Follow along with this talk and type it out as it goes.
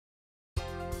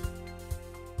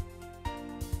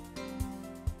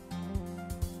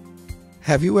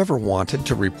Have you ever wanted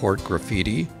to report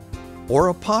graffiti, or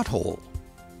a pothole,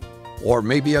 or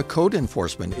maybe a code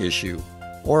enforcement issue,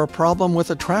 or a problem with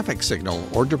a traffic signal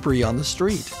or debris on the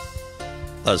street?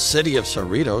 The City of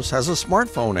Cerritos has a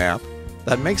smartphone app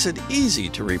that makes it easy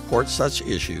to report such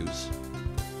issues.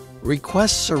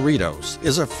 Request Cerritos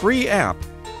is a free app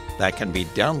that can be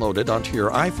downloaded onto your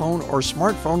iPhone or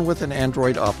smartphone with an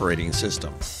Android operating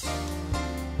system.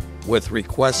 With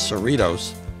Request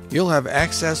Cerritos, you'll have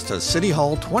access to City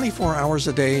Hall 24 hours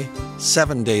a day,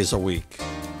 7 days a week.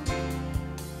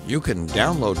 You can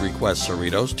download Request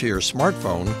Cerritos to your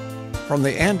smartphone from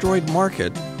the Android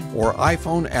Market or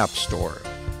iPhone App Store.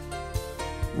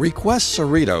 Request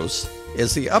Cerritos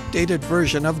is the updated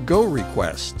version of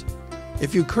GoRequest.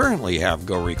 If you currently have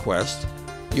GoRequest,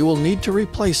 you will need to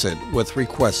replace it with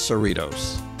Request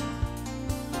Cerritos.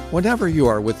 Whenever you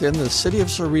are within the City of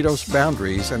Cerritos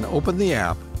boundaries and open the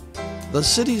app, the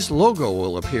city's logo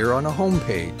will appear on a home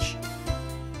page.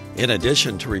 In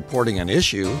addition to reporting an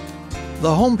issue,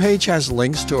 the home page has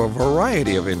links to a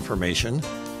variety of information,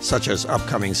 such as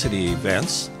upcoming city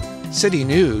events, city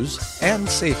news, and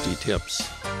safety tips.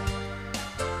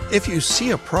 If you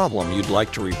see a problem you'd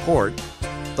like to report,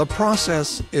 the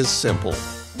process is simple.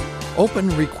 Open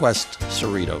Request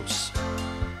Cerritos.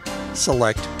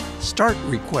 Select Start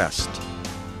Request.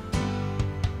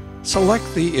 Select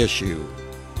the issue.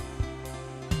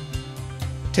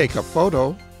 Take a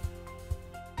photo.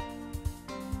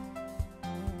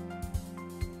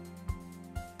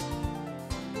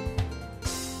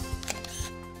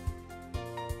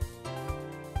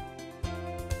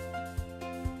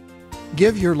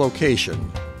 Give your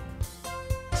location.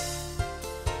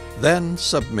 Then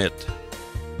submit.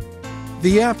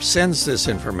 The app sends this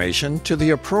information to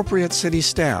the appropriate city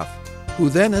staff, who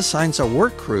then assigns a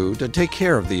work crew to take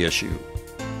care of the issue.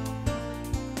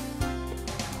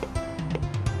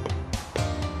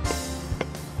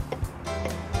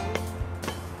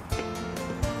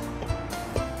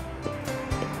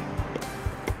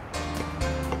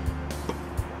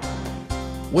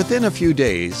 Within a few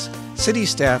days, city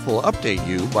staff will update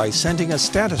you by sending a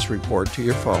status report to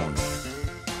your phone.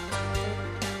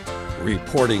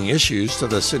 Reporting issues to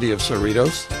the City of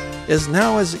Cerritos is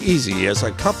now as easy as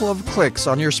a couple of clicks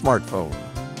on your smartphone.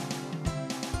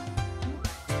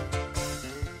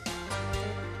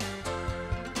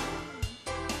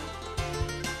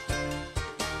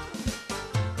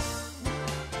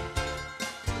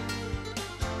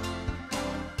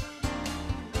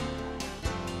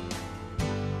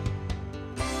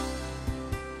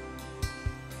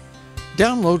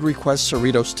 Download Request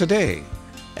Cerritos today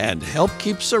and help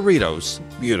keep Cerritos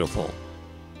beautiful.